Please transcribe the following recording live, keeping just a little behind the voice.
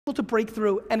to break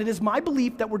through, and it is my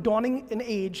belief that we're dawning an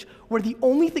age where the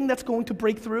only thing that's going to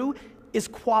break through is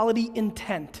quality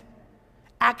intent,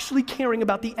 actually caring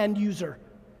about the end user.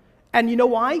 And you know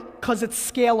why? Because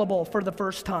it's scalable for the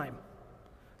first time.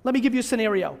 Let me give you a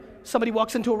scenario. Somebody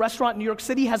walks into a restaurant in New York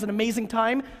City, has an amazing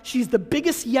time. She's the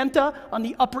biggest yenta on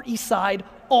the Upper East Side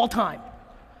all time.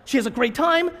 She has a great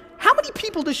time. How many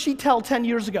people does she tell 10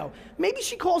 years ago? Maybe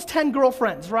she calls 10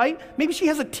 girlfriends, right? Maybe she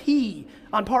has a tea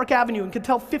on Park Avenue and can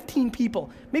tell 15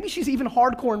 people. Maybe she's even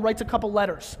hardcore and writes a couple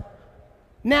letters.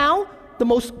 Now, the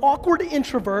most awkward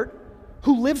introvert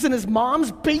who lives in his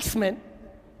mom's basement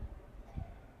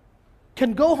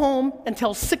can go home and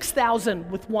tell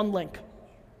 6,000 with one link.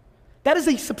 That is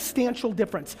a substantial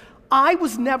difference. I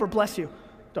was never, bless you,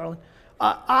 darling,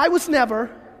 I was never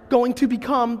going to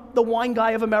become the wine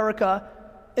guy of America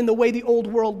in the way the old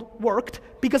world worked,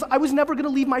 because I was never gonna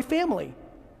leave my family.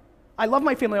 I love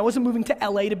my family. I wasn't moving to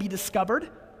LA to be discovered,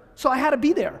 so I had to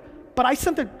be there. But I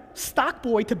sent a stock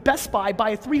boy to Best Buy, buy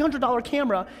a $300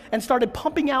 camera, and started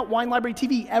pumping out Wine Library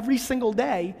TV every single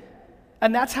day.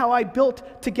 And that's how I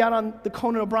built to get on the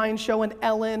Conan O'Brien show and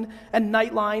Ellen and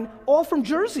Nightline, all from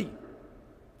Jersey,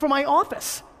 from my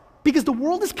office. Because the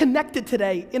world is connected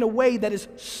today in a way that is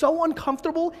so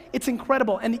uncomfortable, it's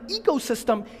incredible. And the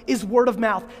ecosystem is word of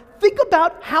mouth. Think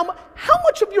about how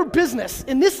much of your business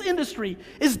in this industry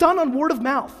is done on word of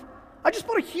mouth. I just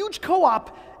bought a huge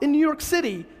co-op in New York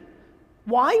City.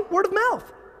 Why? Word of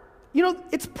mouth. You know,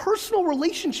 it's personal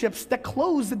relationships that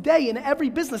close the day in every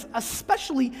business,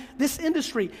 especially this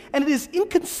industry. And it is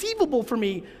inconceivable for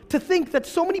me to think that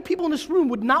so many people in this room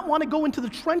would not want to go into the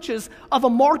trenches of a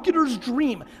marketer's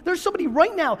dream. There's somebody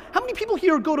right now, how many people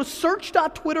here go to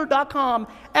search.twitter.com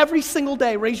every single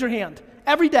day? Raise your hand.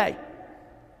 Every day.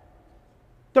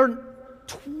 There are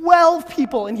 12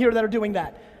 people in here that are doing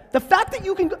that. The fact that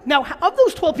you can, now of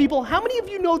those 12 people, how many of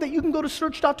you know that you can go to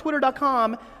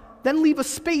search.twitter.com, then leave a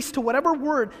space to whatever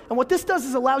word, and what this does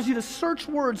is allows you to search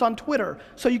words on Twitter.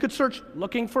 So you could search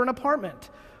looking for an apartment,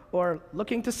 or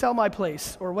looking to sell my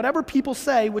place, or whatever people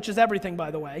say, which is everything, by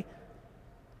the way.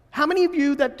 How many of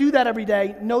you that do that every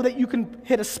day know that you can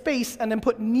hit a space and then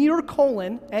put near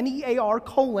colon, N-E-A-R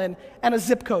colon, and a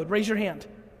zip code? Raise your hand.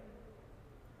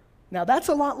 Now that's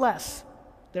a lot less.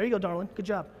 There you go, darling, good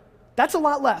job. That's a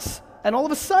lot less. And all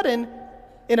of a sudden,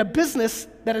 in a business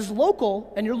that is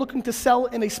local and you're looking to sell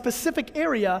in a specific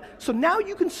area, so now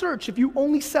you can search, if you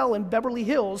only sell in Beverly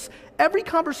Hills, every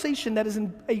conversation that is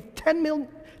in a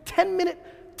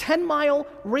 10-mile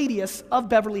radius of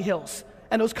Beverly Hills.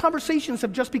 And those conversations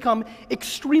have just become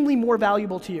extremely more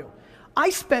valuable to you. I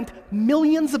spent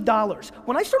millions of dollars.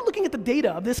 When I started looking at the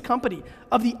data of this company,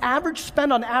 of the average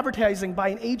spend on advertising by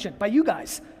an agent, by you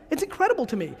guys, it's incredible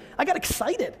to me. I got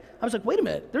excited. I was like, wait a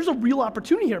minute, there's a real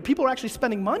opportunity here. People are actually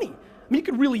spending money. I mean, you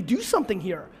could really do something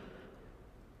here.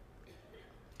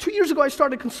 2 years ago, I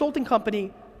started a consulting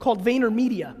company called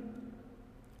Vaynermedia.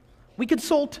 We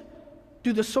consult,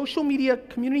 do the social media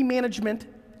community management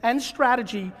and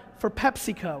strategy for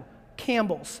PepsiCo,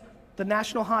 Campbell's, the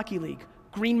National Hockey League,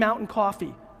 Green Mountain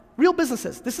Coffee, real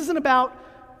businesses. This isn't about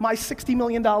my $60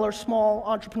 million small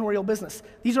entrepreneurial business.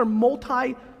 These are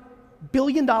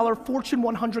multi-billion-dollar Fortune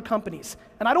 100 companies.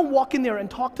 And I don't walk in there and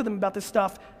talk to them about this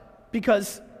stuff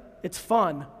because it's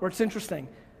fun or it's interesting.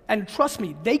 And trust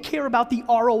me, they care about the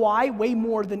ROI way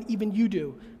more than even you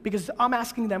do, because I'm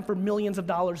asking them for millions of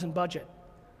dollars in budget.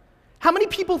 How many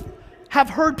people have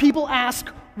heard people ask,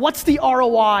 what's the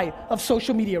ROI of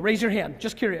social media? Raise your hand,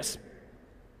 just curious.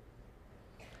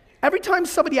 Every time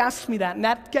somebody asks me that, and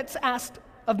that gets asked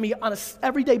of me on an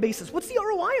everyday basis, what's the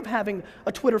ROI of having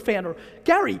a Twitter fan? Or,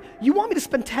 Gary, you want me to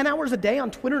spend 10 hours a day on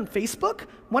Twitter and Facebook?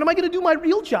 When am I gonna do my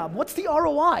real job? What's the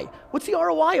ROI? What's the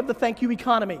ROI of the thank you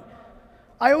economy?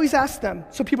 I always ask them,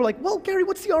 so people are like, well, Gary,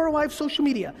 what's the ROI of social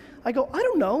media? I go, I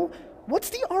don't know.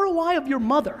 What's the ROI of your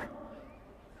mother?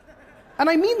 And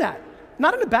I mean that,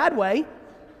 not in a bad way.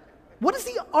 What is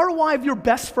the ROI of your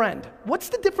best friend? What's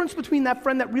the difference between that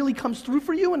friend that really comes through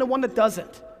for you and the one that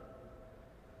doesn't?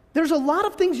 There's a lot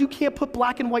of things you can't put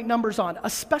black and white numbers on,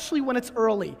 especially when it's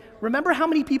early. Remember how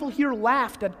many people here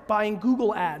laughed at buying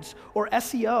Google ads or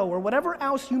SEO or whatever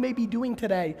else you may be doing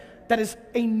today that is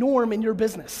a norm in your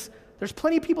business. There's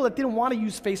plenty of people that didn't want to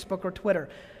use Facebook or Twitter.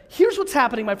 Here's what's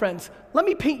happening, my friends. Let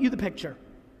me paint you the picture.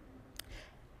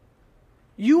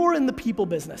 You are in the people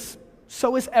business.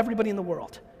 So is everybody in the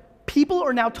world. People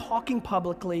are now talking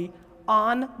publicly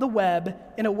on the web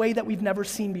in a way that we've never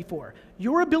seen before.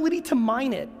 Your ability to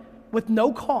mine it with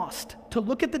no cost, to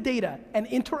look at the data and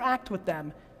interact with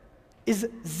them, is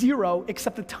zero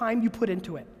except the time you put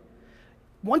into it.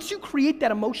 Once you create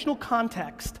that emotional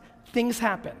context, things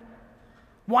happen.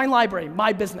 Wine Library,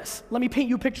 my business. Let me paint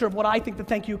you a picture of what I think the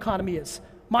thank you economy is.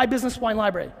 My business, Wine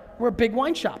Library. We're a big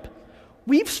wine shop.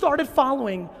 We've started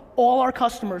following all our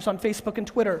customers on Facebook and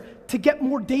Twitter to get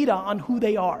more data on who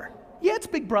they are. Yeah, it's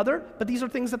Big Brother, but these are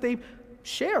things that they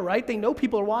share, right? They know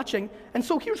people are watching. And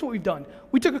so here's what we've done.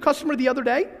 We took a customer the other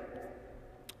day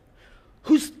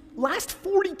whose last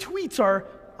 40 tweets are,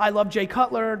 I love Jay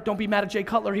Cutler, don't be mad at Jay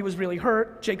Cutler, he was really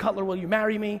hurt. Jay Cutler, will you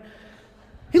marry me?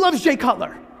 He loves Jay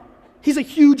Cutler. He's a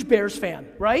huge Bears fan,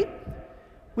 right?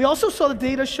 We also saw the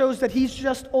data shows that he's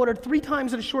just ordered 3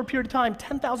 times in a short period of time,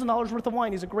 $10,000 worth of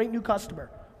wine. He's a great new customer,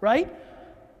 right?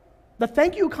 The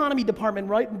Thank You Economy department,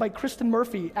 right, by Kristen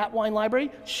Murphy at Wine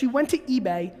Library, she went to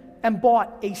eBay and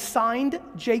bought a signed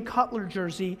Jay Cutler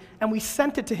jersey, and we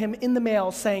sent it to him in the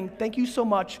mail saying, thank you so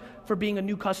much for being a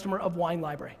new customer of Wine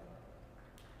Library.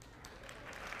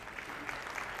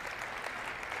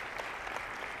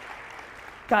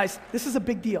 Guys, this is a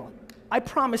big deal. I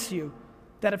promise you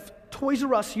that if Toys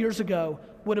R Us years ago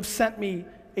would have sent me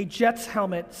a Jets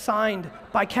helmet signed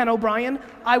by Ken O'Brien,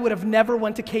 I would have never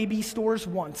went to KB stores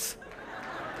once.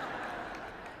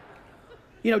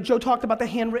 You know, Joe talked about the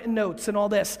handwritten notes and all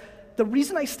this. The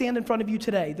reason I stand in front of you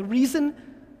today, the reason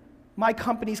my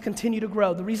companies continue to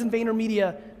grow, the reason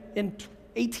VaynerMedia in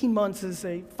 18 months is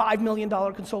a $5 million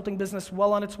consulting business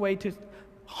well on its way to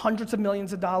hundreds of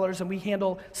millions of dollars, and we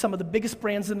handle some of the biggest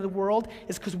brands in the world,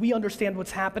 is because we understand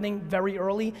what's happening very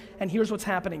early. And here's what's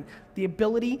happening. The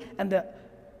ability and the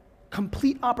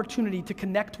complete opportunity to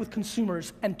connect with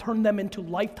consumers and turn them into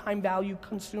lifetime value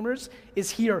consumers is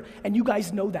here, and you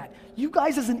guys know that. You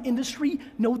guys as an industry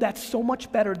know that so much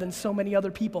better than so many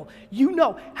other people. You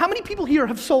know, how many people here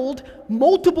have sold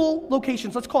multiple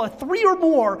locations, let's call it 3 or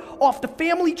more, off the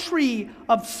family tree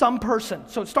of some person?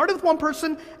 So it started with one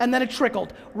person and then it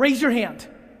trickled. Raise your hand.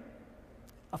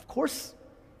 Of course,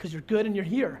 because you're good and you're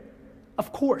here.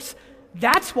 Of course.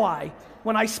 That's why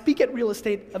when I speak at real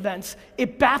estate events,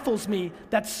 it baffles me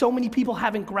that so many people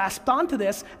haven't grasped onto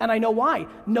this, and I know why.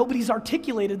 Nobody's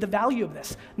articulated the value of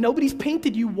this. Nobody's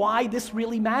painted you why this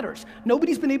really matters.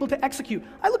 Nobody's been able to execute.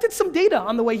 I looked at some data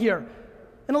on the way here.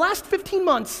 In the last 15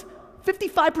 months,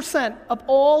 55% of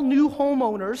all new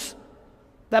homeowners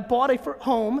that bought a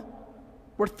home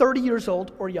were 30 years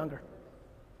old or younger.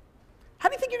 How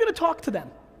do you think you're going to talk to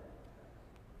them?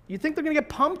 You think they're going to get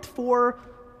pumped for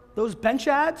those bench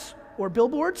ads or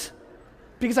billboards?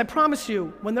 Because I promise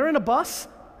you, when they're in a bus,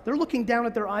 they're looking down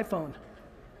at their iPhone.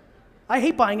 I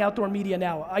hate buying outdoor media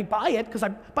now. I buy it because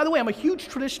by the way, I'm a huge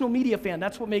traditional media fan.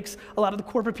 That's what makes a lot of the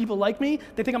corporate people like me.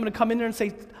 They think I'm going to come in there and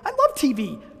say, I love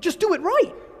TV. Just do it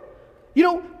right. You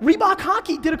know, Reebok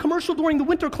Hockey did a commercial during the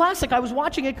Winter Classic. I was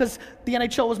watching it because the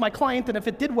NHL was my client, and if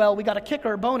it did well, we got a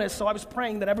kicker bonus, so I was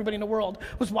praying that everybody in the world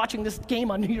was watching this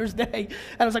game on New Year's Day.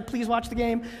 And I was like, please watch the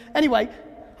game. Anyway,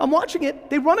 I'm watching it.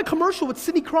 They run a commercial with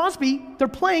Sidney Crosby. They're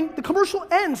playing. The commercial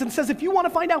ends and says, if you want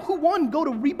to find out who won, go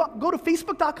to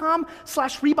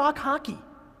facebook.com/Reebok Hockey.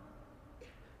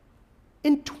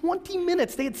 In 20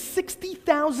 minutes, they had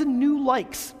 60,000 new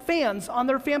likes, fans on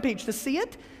their fan page to see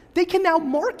it. They can now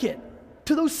market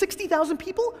to those 60,000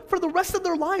 people for the rest of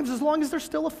their lives as long as they're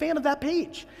still a fan of that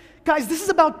page. Guys, this is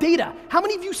about data. How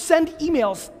many of you send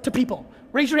emails to people?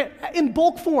 Raise your hand. In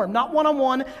bulk form, not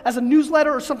one-on-one, as a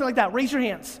newsletter or something like that. Raise your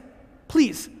hands,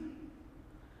 please.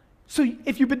 So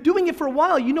if you've been doing it for a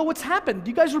while, you know what's happened.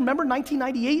 Do you guys remember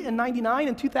 1998 and 99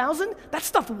 and 2000? That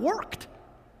stuff worked.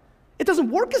 It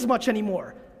doesn't work as much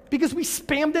anymore because we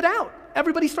spammed it out.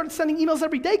 Everybody started sending emails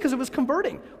every day because it was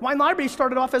converting. Wine Library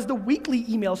started off as the weekly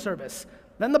email service,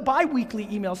 then the bi-weekly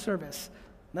email service,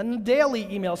 then the daily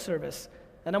email service.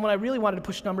 And then when I really wanted to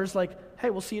push numbers like, hey,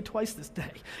 we'll see you twice this day.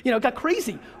 You know, it got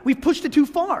crazy. We've pushed it too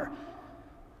far.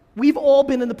 We've all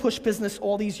been in the push business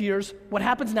all these years. What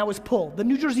happens now is pull. The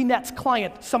New Jersey Nets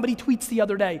client, somebody tweets the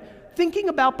other day, thinking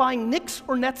about buying Knicks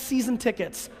or Nets season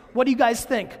tickets. What do you guys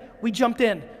think? We jumped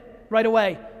in right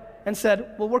away and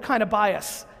said, well, we're kind of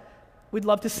biased. We'd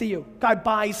love to see you. Guy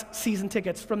buys season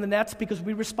tickets from the Nets because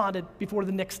we responded before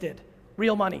the Knicks did.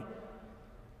 Real money.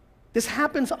 This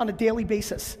happens on a daily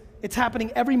basis. It's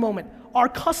happening every moment. Our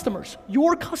customers,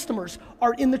 your customers,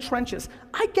 are in the trenches.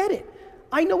 I get it.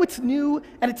 I know it's new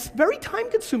and it's very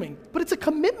time consuming, but it's a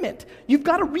commitment. You've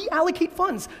got to reallocate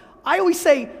funds. I always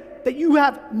say that you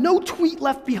have no tweet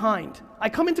left behind. I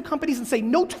come into companies and say,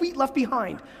 no tweet left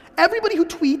behind. Everybody who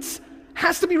tweets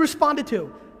has to be responded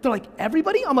to. They're like,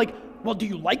 everybody? I'm like, well, do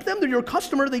you like them? They're your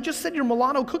customer. They just said your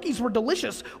Milano cookies were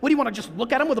delicious. What, do you want to just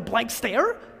look at them with a blank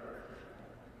stare?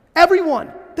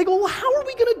 Everyone. They go, well, how are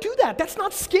we going to do that? That's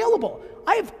not scalable.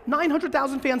 I have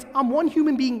 900,000 fans. I'm one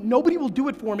human being. Nobody will do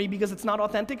it for me because it's not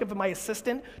authentic if my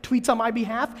assistant tweets on my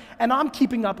behalf, and I'm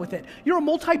keeping up with it. You're a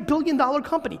multi-billion-dollar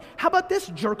company. How about this,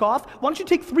 jerk off? Why don't you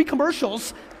take 3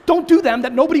 commercials, don't do them,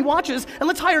 that nobody watches, and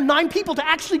let's hire 9 people to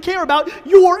actually care about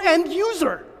your end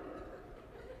user.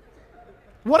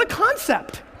 What a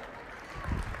concept.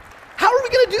 How are we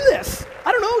going to do this?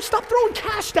 I don't know. Stop throwing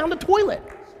cash down the toilet.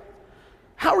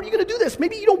 How are you going to do this?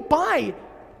 Maybe you don't buy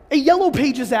a Yellow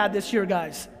Pages ad this year,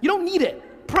 guys. You don't need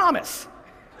it. Promise.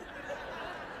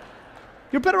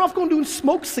 You're better off going doing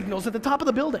smoke signals at the top of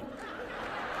the building.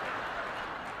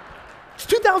 It's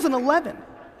 2011.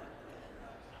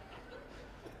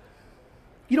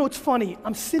 You know, it's funny.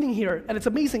 I'm sitting here, and it's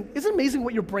amazing. Isn't it amazing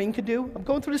what your brain could do? I'm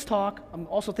going through this talk. I'm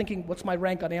also thinking, what's my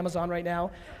rank on Amazon right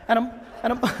now? And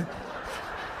I'm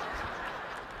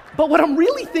but what I'm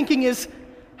really thinking is,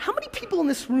 how many people in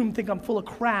this room think I'm full of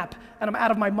crap and I'm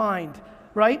out of my mind,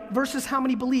 right? Versus how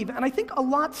many believe. And I think a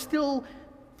lot still,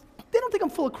 they don't think I'm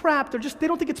full of crap. They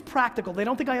don't think it's practical. They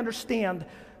don't think I understand.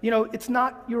 You know, it's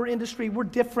not your industry. We're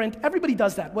different. Everybody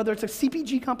does that. Whether it's a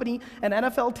CPG company, an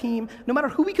NFL team, no matter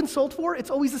who we consult for, it's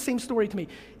always the same story to me.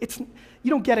 You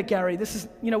don't get it, Gary. This is,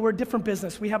 you know, we're a different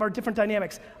business. We have our different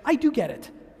dynamics. I do get it.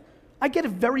 I get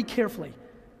it very carefully.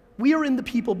 We are in the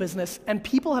people business, and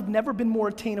people have never been more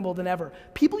attainable than ever.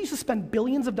 People used to spend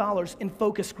billions of dollars in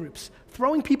focus groups,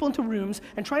 throwing people into rooms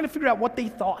and trying to figure out what they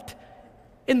thought.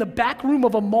 In the back room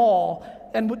of a mall,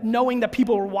 and knowing that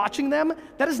people were watching them,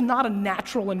 that is not a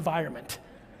natural environment,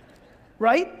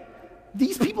 right?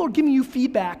 These people are giving you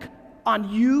feedback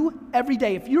on you every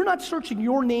day. If you're not searching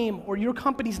your name or your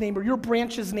company's name or your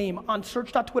branch's name on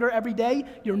search.twitter every day,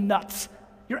 you're nuts.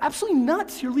 You're absolutely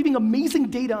nuts. You're leaving amazing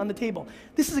data on the table.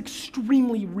 This is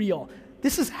extremely real.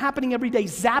 This is happening every day.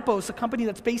 Zappos, a company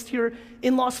that's based here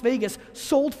in Las Vegas,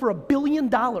 sold for $1 billion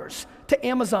to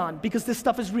Amazon because this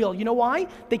stuff is real. You know why?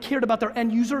 They cared about their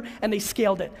end user and they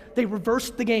scaled it. They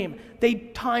reversed the game. They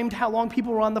timed how long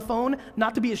people were on the phone,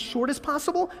 not to be as short as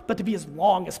possible, but to be as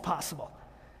long as possible.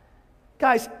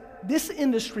 Guys, this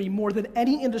industry, more than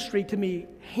any industry to me,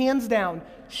 hands down,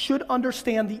 should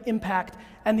understand the impact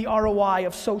and the ROI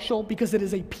of social because it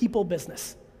is a people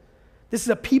business. This is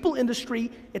a people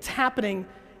industry, it's happening,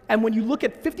 and when you look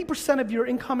at 50% of your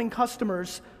incoming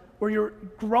customers or your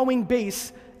growing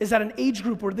base is at an age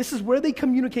group where this is where they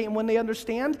communicate and when they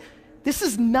understand, this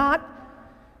is a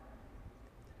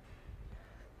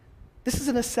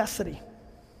necessity.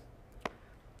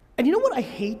 And you know what I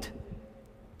hate?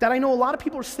 That I know a lot of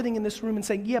people are sitting in this room and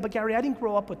saying, yeah, but Gary, I didn't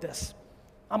grow up with this.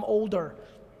 I'm older.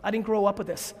 I didn't grow up with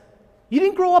this. You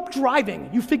didn't grow up driving.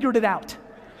 You figured it out.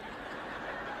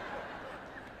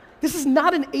 This is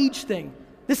not an age thing.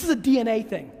 This is a DNA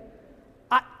thing.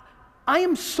 I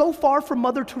am so far from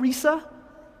Mother Teresa.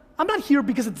 I'm not here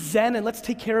because it's Zen and let's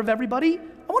take care of everybody.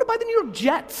 I want to buy the New York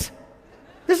Jets.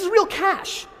 This is real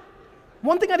cash.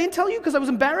 One thing I didn't tell you because I was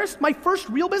embarrassed, my first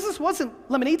real business wasn't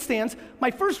lemonade stands.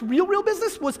 My first real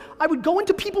business was I would go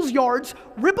into people's yards,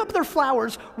 rip up their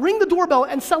flowers, ring the doorbell,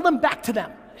 and sell them back to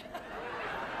them.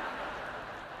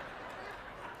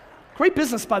 Great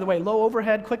business, by the way. Low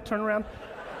overhead, quick turnaround.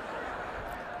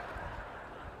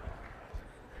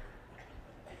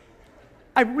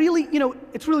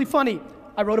 It's really funny.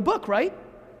 I wrote a book, right?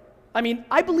 I mean,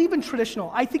 I believe in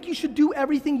traditional. I think you should do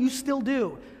everything you still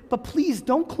do. But please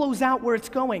don't close out where it's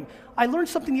going. I learned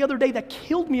something the other day that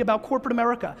killed me about corporate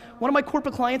America. One of my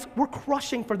corporate clients, we're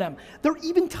crushing for them. They're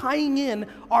even tying in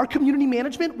our community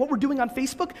management, what we're doing on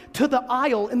Facebook, to the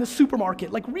aisle in the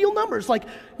supermarket. Like real numbers, like,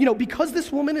 because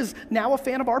this woman is now a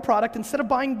fan of our product, instead of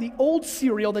buying the old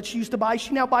cereal that she used to buy,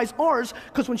 she now buys ours,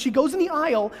 because when she goes in the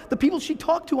aisle, the people she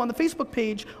talked to on the Facebook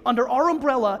page, under our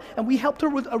umbrella, and we helped her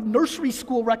with a nursery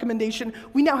school recommendation,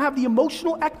 we now have the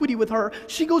emotional equity with her.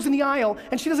 She goes in the aisle,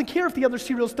 and she doesn't care if the other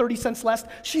cereal is 30 cents less.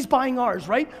 She's buying ours,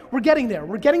 right? We're getting there.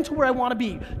 We're getting to where I want to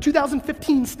be.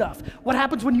 2015 stuff. What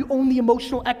happens when you own the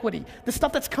emotional equity? The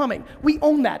stuff that's coming. We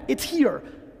own that. It's here.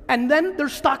 And then their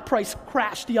stock price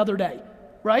crashed the other day,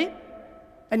 right?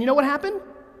 And you know what happened?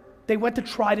 They went to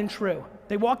tried and true.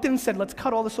 They walked in and said, let's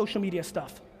cut all the social media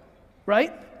stuff,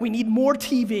 right? We need more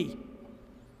TV.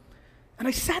 And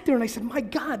I sat there and I said, my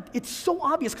God, it's so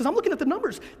obvious, because I'm looking at the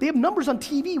numbers. They have numbers on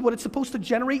TV, what it's supposed to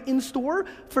generate in store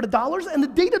for the dollars, and the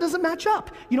data doesn't match up.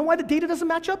 You know why the data doesn't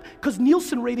match up? Because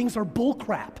Nielsen ratings are bull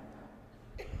crap.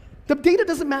 The data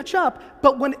doesn't match up,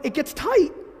 but when it gets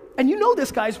tight, and you know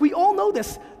this, guys, we all know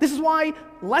this. This is why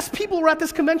less people were at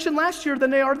this convention last year than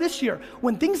they are this year.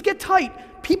 When things get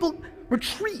tight, people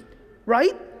retreat,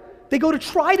 right? They go to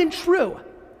tried and true.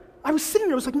 I was sitting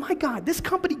there, I was like, my God, this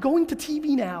company going to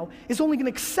TV now is only going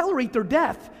to accelerate their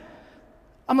death.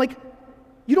 I'm like,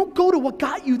 you don't go to what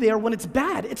got you there when it's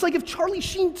bad. It's like if Charlie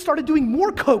Sheen started doing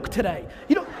more coke today.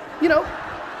 You don't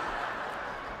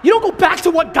go back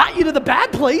to what got you to the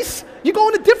bad place. You go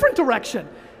in a different direction.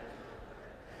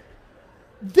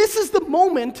 This is the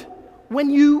moment when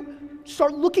you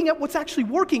start looking at what's actually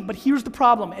working, but here's the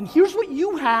problem, and here's what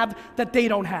you have that they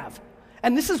don't have.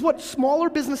 And this is what smaller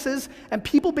businesses and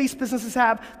people-based businesses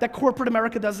have that corporate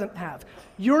America doesn't have.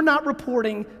 You're not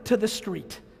reporting to the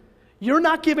street. You're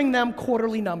not giving them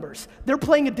quarterly numbers. They're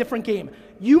playing a different game.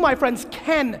 You, my friends,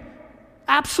 can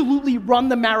absolutely run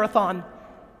the marathon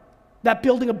that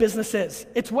building a business is.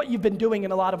 It's what you've been doing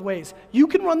in a lot of ways. You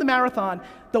can run the marathon.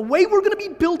 The way we're gonna be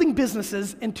building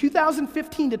businesses in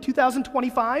 2015 to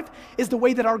 2025 is the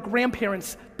way that our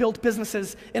grandparents built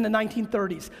businesses in the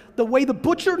 1930s. The way the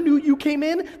butcher knew you came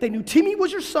in, they knew Timmy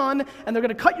was your son, and they're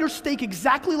gonna cut your steak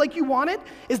exactly like you want it,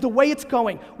 is the way it's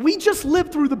going. We just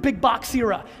lived through the big box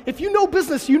era. If you know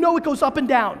business, you know it goes up and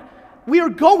down. We are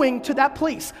going to that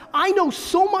place. I know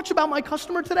so much about my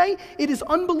customer today, it is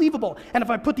unbelievable. And if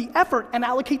I put the effort and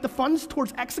allocate the funds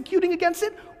towards executing against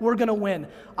it, we're gonna win.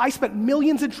 I spent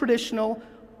millions in traditional,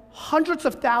 hundreds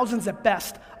of thousands at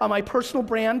best on my personal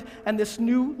brand and this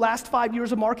new last 5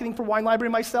 years of marketing for Wine Library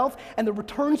myself, and the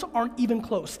returns aren't even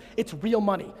close. It's real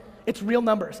money. It's real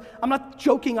numbers. I'm not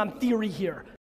joking on theory here.